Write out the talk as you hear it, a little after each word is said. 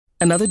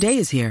Another day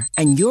is here,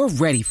 and you're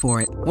ready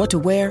for it. What to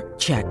wear?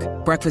 Check.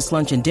 Breakfast,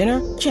 lunch, and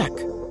dinner? Check.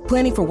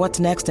 Planning for what's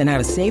next and how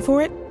to save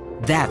for it?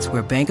 That's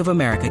where Bank of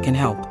America can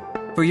help.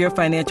 For your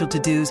financial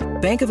to-dos,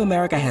 Bank of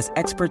America has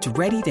experts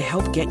ready to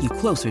help get you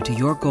closer to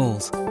your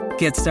goals.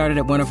 Get started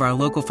at one of our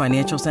local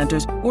financial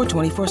centers or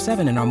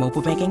 24/7 in our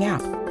mobile banking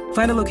app.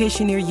 Find a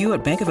location near you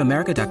at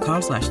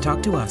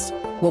bankofamerica.com/talktous.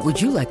 What would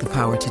you like the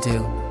power to do?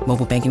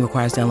 Mobile banking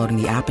requires downloading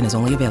the app and is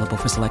only available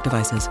for select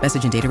devices.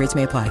 Message and data rates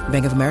may apply.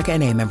 Bank of America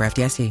N.A., member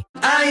FDIC.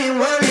 I ain't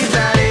worried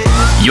about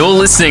it. You're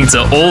listening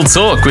to All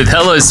Talk with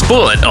Hello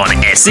Sport on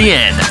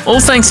SEN. All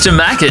thanks to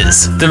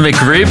Macca's. The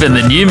McRib and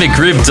the new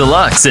McRib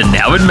Deluxe are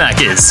now at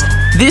Macca's.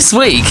 This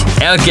week,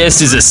 our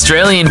guest is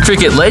Australian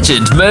cricket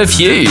legend Merv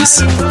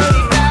Hughes.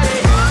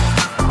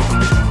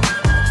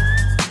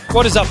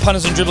 What is up,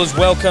 punters and dribblers?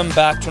 Welcome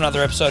back to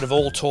another episode of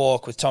All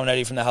Talk with Tom and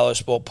Eddie from the Hello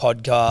Sport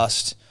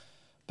podcast.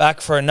 Back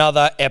for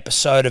another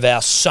episode of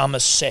our summer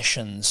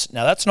sessions.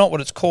 Now, that's not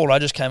what it's called. I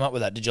just came up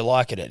with that. Did you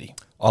like it, Eddie?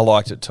 I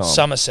liked it, Tom.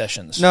 Summer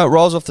sessions. No, it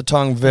rolls off the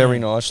tongue very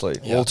nicely.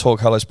 Yeah. All Talk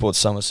Hello Sports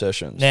Summer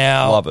Sessions.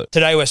 Now, love it.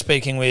 Today we're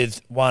speaking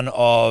with one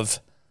of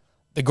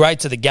the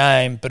greats of the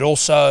game, but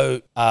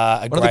also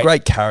One of the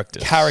great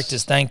characters.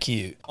 Characters, thank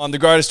you. I'm the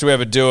greatest to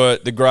ever do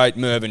it, the great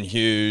Merv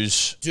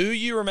Hughes. Do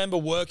you remember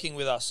working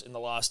with us in the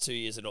last 2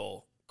 years at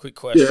all? Quick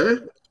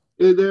question.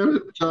 Yeah, they're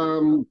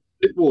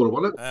at Water,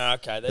 wasn't it?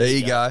 Okay, There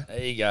you go.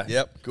 There you go.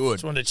 Yep, good.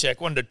 Just wanted to check.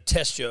 Wanted to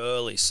test you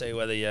early, see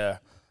whether you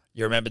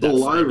remember that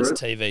All over famous it.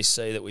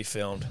 TVC that we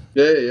filmed.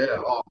 Yeah.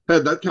 Oh,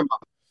 how'd that come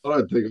up? I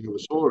don't think I ever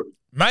saw it.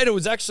 Mate, it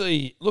was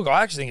actually... Look,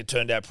 I actually think it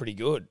turned out pretty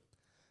good. It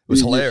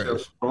was You hilarious.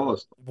 sound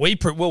surprised.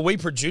 We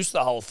produced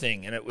the whole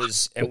thing, and it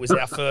was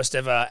our first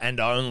ever and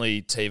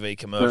only TV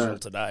commercial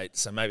to date.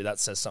 So maybe that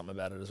says something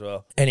about it as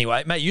well.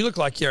 Anyway, mate, you look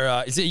like you're...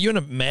 is it you in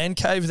a man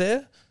cave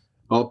there?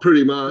 Oh,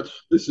 pretty much.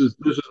 This is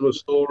my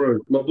story.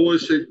 My boy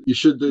said you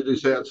should do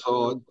this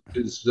outside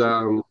because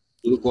you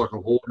look like a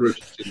hoarder if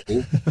you sit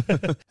here.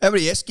 How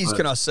many Eskies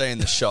can I see in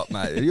the shop,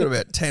 mate? You've got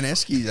about 10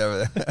 Eskies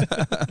over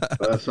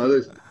there. So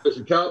there's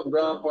a Carlton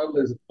Draft one,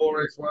 there's a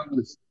 4X one,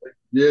 there's a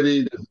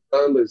Yeti,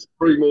 there's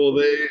three more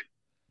there. It's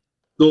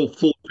all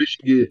full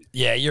fishing gear.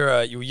 Yeah,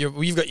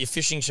 you've got your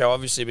fishing show,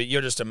 obviously, but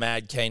you're just a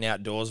mad keen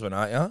outdoorsman,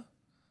 aren't you?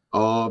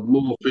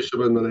 More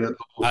fishermen than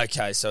outdoors.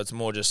 Okay, so it's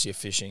more just your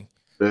fishing.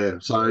 Yeah,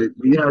 so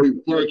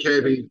you go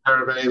camping,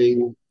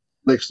 caravanning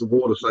next to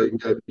water so you can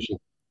go fishing.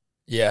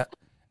 Yeah.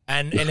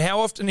 And how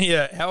often are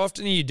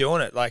you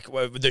doing it? Like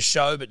with the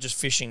show, but just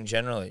fishing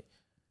generally?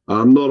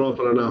 Not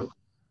often enough,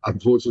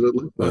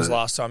 unfortunately. When was the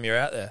last time you were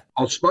out there?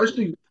 I was supposed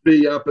to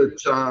be up at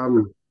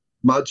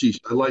Mudgee,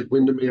 Lake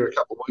Windermere a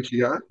couple of weeks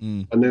ago,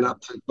 and then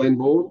up to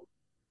Glenbourne.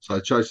 So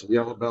chasing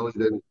Yellow Belly,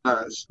 then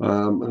Bass,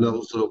 and that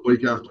was a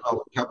week after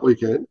Melbourne Cup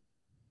weekend.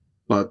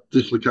 But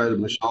dislocated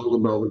my shoulder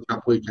Melbourne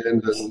Cup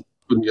weekend and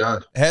couldn't go.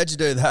 How'd you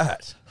do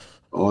that?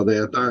 Oh,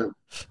 now don't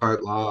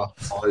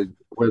laugh. I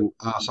went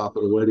ass up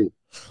at a wedding.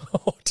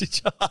 Oh,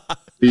 did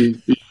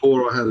you?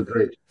 Before I had a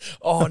drink.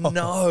 Oh,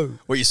 no.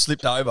 Well, you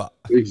slipped over.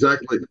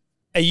 Exactly.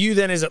 Are you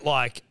then, is it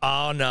like,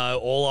 oh, no,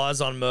 all eyes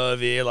on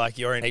Merv here, like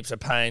you're in heaps of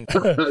pain?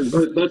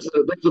 That's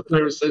a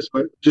fair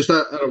assessment. Just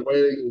at a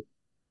wedding,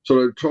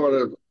 sort of trying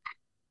to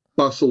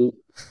bustle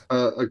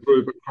a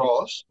group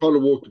across, trying to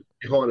walk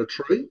behind a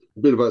tree, a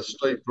bit of a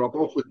steep drop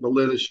off with my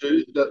leather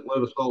shoes, that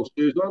leather style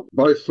shoes on.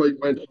 Both feet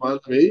went from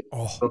under me.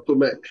 Oh. I put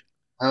my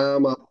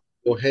arm up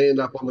or hand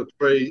up on the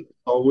tree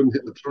so I wouldn't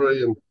hit the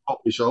tree and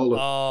pop my shoulder.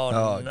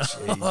 Oh, no.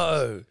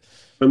 Jesus.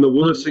 And the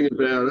worst thing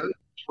about it,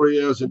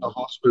 3 hours in the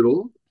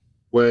hospital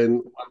when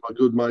one of my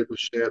good mate was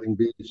shouting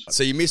beers.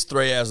 So you missed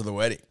 3 hours of the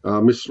wedding.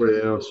 Missed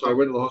 3 hours. So I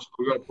went to the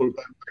hospital, got to put it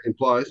back in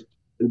place,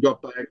 and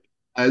got back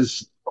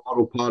as the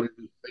final party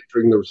was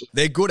featuring the reception.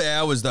 They're good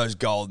hours, those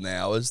golden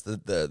hours, the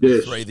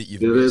Yes. three that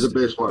you've Yeah, missed.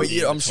 they're the best ones. But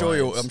yeah, I'm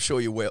sure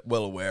you're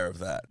well aware of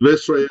that.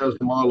 Best 3 hours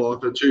of my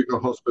life at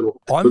Chuka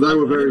Hospital. I'm But they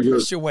were very good.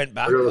 impressed you went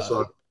back, I gotta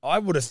though. say. I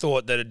would have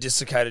thought that a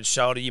dislocated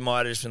shoulder, you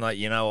might have just been like,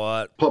 you know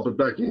what? Pop it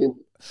back in.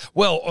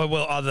 Well,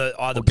 either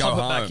Or go pop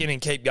it home. back in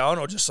and keep going,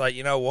 or just say,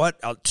 you know what?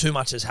 Too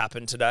much has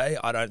happened today.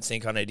 I don't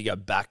think I need to go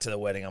back to the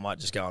wedding. I might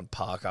just go and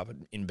park up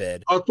in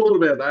bed. I thought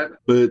about that,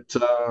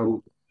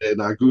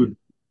 but good.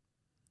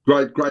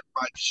 Great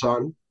mate's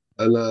son,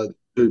 and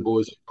two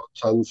boys have got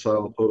sons,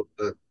 so I thought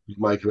we'd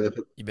make an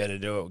effort. You better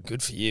do it.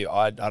 Good for you.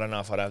 I don't know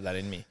if I'd have that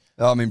in me.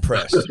 I'm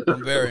impressed.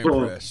 I'm very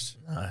impressed.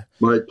 No.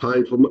 Mate,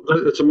 painful.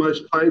 It's the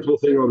most painful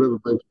thing I've ever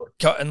been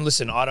through. And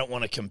listen, I don't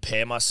want to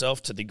compare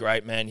myself to the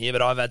great man here,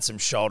 but I've had some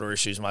shoulder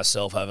issues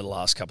myself over the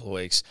last couple of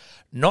weeks.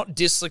 Not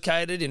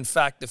dislocated. In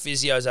fact, the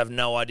physios have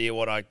no idea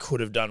what I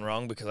could have done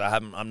wrong because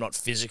I'm not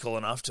physical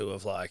enough to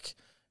have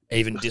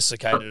even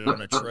dislocated it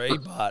on a tree.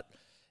 But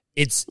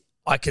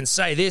I can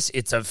say this,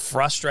 it's a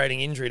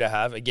frustrating injury to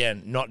have.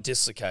 Again, not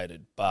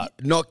dislocated, but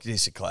Not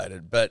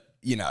dislocated, but,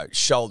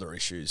 shoulder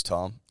issues,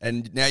 Tom.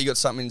 And now you got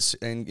something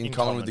in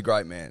common with the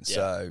great man. yeah,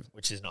 So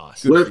which is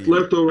nice. Left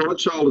or right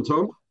shoulder,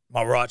 Tom?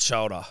 My right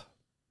shoulder.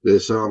 Yeah,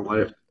 so I'm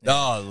left.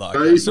 Oh,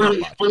 look. So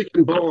if we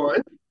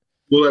combine,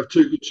 we'll have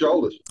two good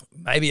shoulders.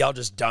 Maybe I'll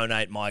just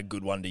donate my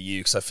good one to you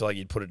because I feel like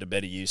you'd put it to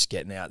better use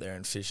getting out there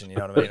and fishing. You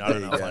know what I mean? I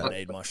don't know if I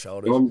need my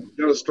shoulders. I'm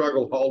going to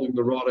struggle holding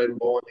the rod and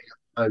binding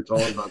at the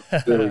same time,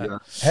 but there we go.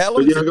 How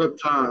But long? yeah, I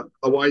got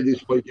away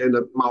this weekend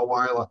at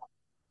Mulwala,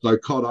 so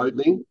cod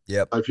opening.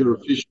 Yep. So if you're a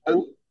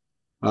fisherman,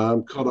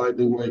 cod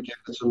opening weekend.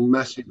 It's a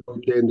massive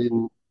weekend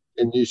in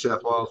New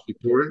South Wales,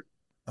 Victoria.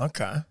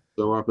 Okay.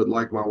 So up at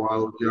Lake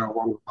Mulwala, go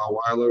along with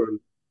Mulwala and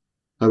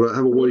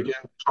have a weekend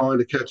trying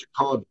to catch a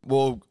cod.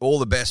 Well, all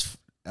the best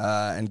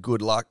and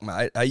good luck,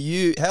 mate.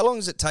 How long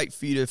does it take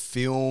for you to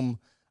film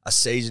a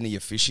season of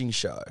your fishing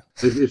show?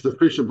 If the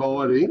fish are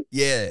biting,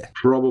 Yeah.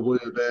 probably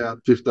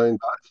about 15 days.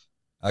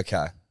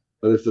 Okay.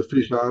 And if the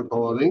fish aren't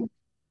biting,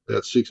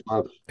 about 6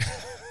 months.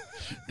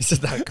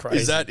 Isn't that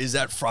crazy? Is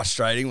that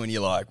frustrating when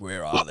you're like,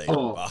 where are these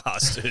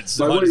bastards?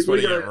 So I just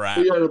want we to get a wrap.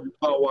 go to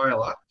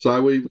Mulwala,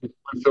 so we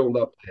filmed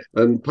up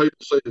there. And people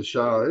see the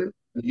show,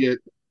 you get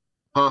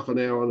half an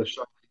hour on the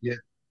show, you get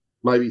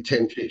maybe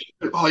 10 fish.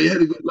 Oh, you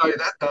had a good day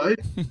that day.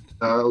 It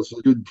was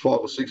a good 5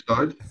 or 6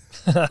 days.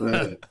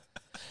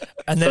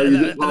 And So then you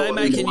are just they roll it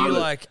making in you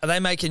one. are they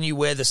making you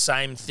wear the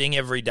same thing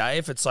every day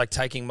if it's like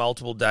taking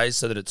multiple days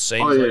so that it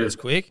seems Oh, yeah. like it's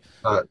quick?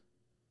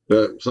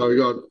 So we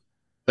got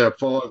about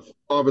five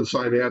of the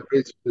same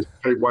outfits, just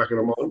keep whacking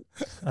them on.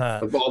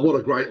 Oh, what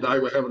a great day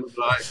we're having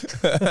today.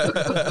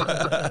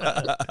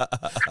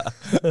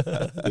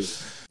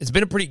 It's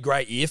been a pretty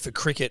great year for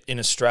cricket in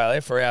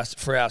Australia for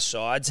our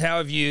sides. How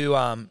have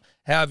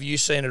you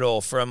seen it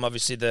all from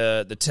obviously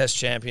the Test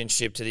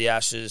Championship to the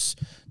Ashes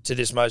to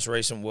this most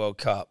recent World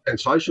Cup?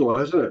 Sensational,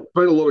 hasn't it?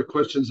 Been a lot of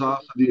questions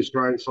asked of the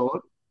Australian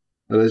side,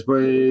 and there's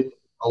been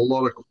a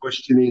lot of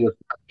questioning of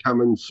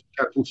Cummins'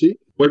 captaincy.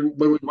 When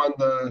we won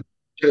the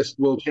Test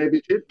World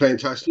Championship,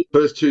 fantastic.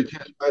 First 2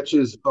 Test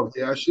matches of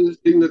the Ashes.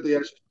 The thing that the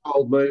Ashes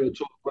told me or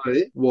taught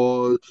me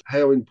was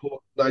how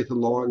important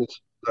Nathan Lyon is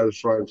to that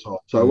Australian side.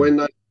 So when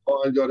Nathan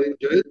Lyon got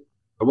injured,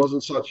 it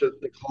wasn't such a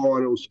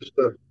decline, it was just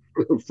a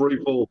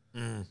free fall.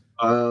 And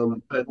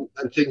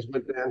things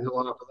went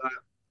downhill after that.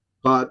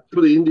 But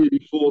for the India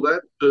before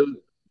that,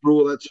 to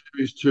draw that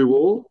series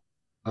 2-2,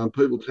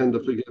 people tend to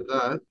forget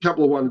that. A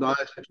couple of one days,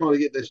 they're trying to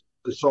get their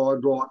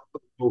side right for the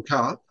World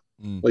Cup.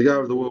 They go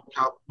over the World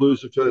Cup,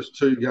 lose the first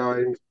 2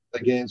 games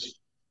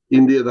against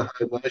India, the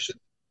home nation.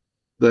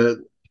 They're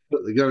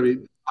going to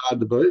be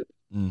hard to beat.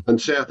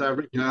 And South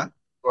Africa,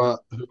 who are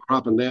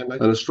up and down.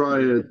 And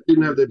Australia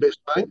didn't have their best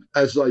game.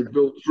 As they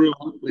built through,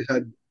 we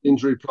had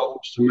injury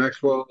problems to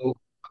Maxwell,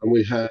 and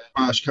we had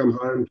Marsh come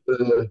home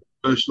for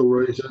personal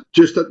reasons.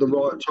 Just at the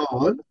right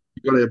time,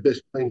 we got our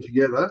best team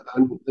together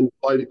and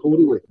played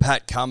accordingly.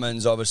 Pat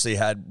Cummins obviously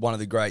had one of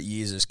the great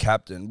years as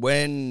captain.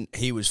 When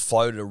he was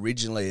floated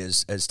originally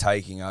as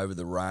taking over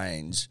the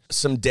reins,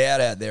 some doubt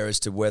out there as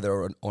to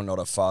whether or not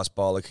a fast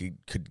bowler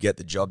could get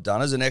the job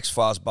done. As an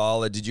ex-fast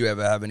bowler, did you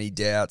ever have any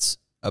doubts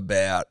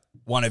about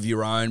one of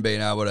your own being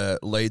able to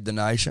lead the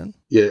nation?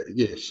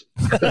 Yes.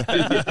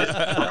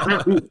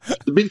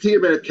 The big thing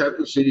about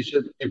captaincy is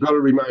that you've got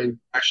to remain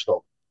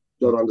rational.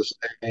 You've got to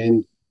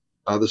understand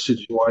the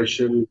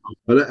situation.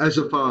 But as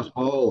a fast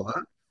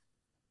bowler,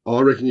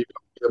 I reckon you've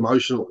got to be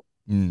emotional.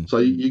 So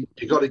you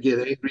got to get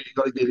angry, you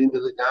got to get into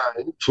the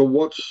game. For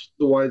what's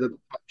the way that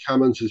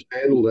Cummins has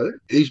handled it,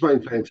 he's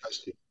been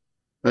fantastic.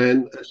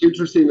 And it's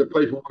interesting that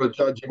people want to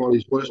judge him on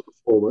his worst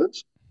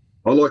performance.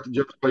 I like to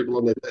judge people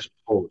on their best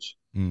performance.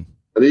 And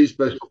his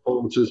best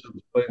performances have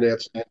been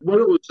outstanding. When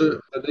it was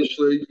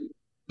initially,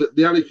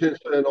 the only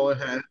concern I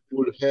had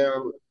was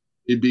how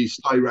he'd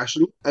stay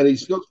rational. And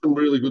he's got some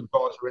really good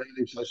guys around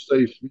him. So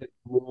Steve Smith,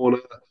 Warner,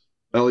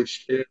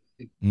 Alex Carey.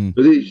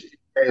 But he's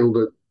handled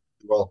it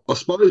well. I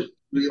suppose, to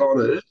be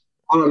honest,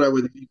 I don't know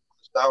whether you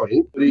guys know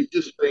him, but he's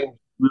just been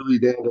really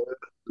down to earth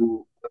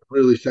and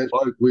really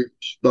sensible,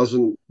 which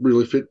doesn't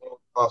really fit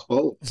fast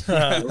bowler.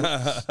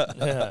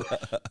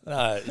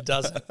 No, it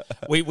doesn't.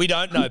 We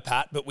don't know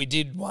Pat, but we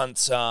did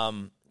once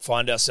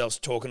find ourselves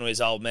talking to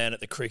his old man at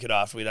the cricket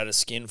after we'd had a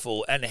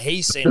skinful, and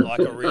he seemed like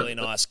a really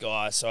nice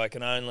guy, so I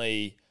can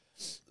only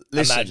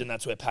imagine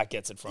that's where Pat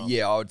gets it from.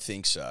 Yeah, I would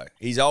think so.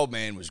 His old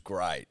man was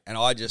great, and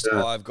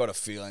I've got a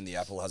feeling the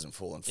apple hasn't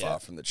fallen far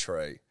from the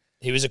tree.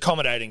 He was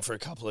accommodating for a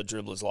couple of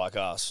dribblers like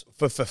us.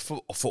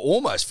 For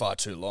almost far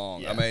too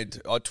long. Yeah. I mean,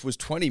 it was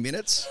 20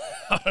 minutes.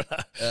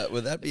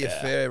 Would that be a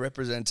fair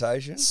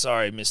representation?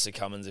 Sorry, Mr.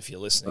 Cummins, if you're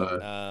listening.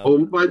 Well,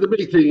 mate, the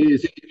big thing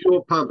is if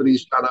you're pumping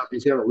his gun up,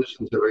 he's going to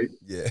listen to him.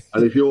 Yeah.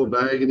 And if you're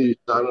bagging his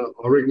gun up,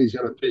 I reckon he's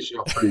going to piss you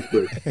off pretty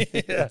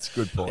quick. That's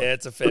a good point. Yeah,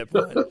 it's a fair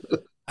point.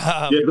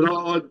 Yeah, but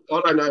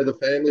I don't know the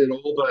family at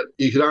all, but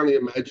you can only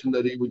imagine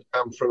that he would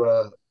come from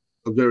a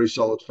very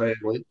solid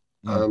family.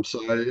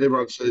 So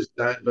everyone says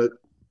that, but it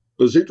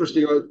was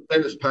interesting.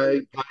 Dennis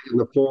Pagan,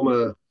 the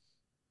former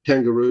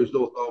Kangaroos,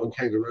 North Melbourne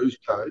Kangaroos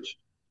coach,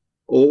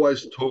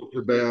 always talked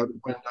about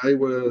when they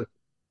were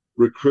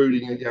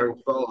recruiting a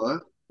young fella,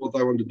 what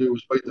they wanted to do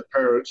was beat the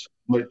parents,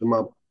 meet the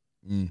mum.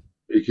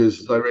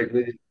 Because they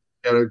reckon he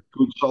had a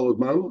good, solid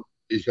mum,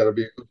 he's going to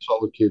be a good,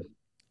 solid kid.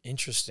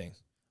 Interesting.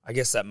 I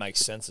guess that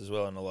makes sense as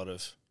well in a lot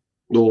of...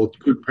 Or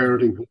good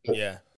parenting. Yeah.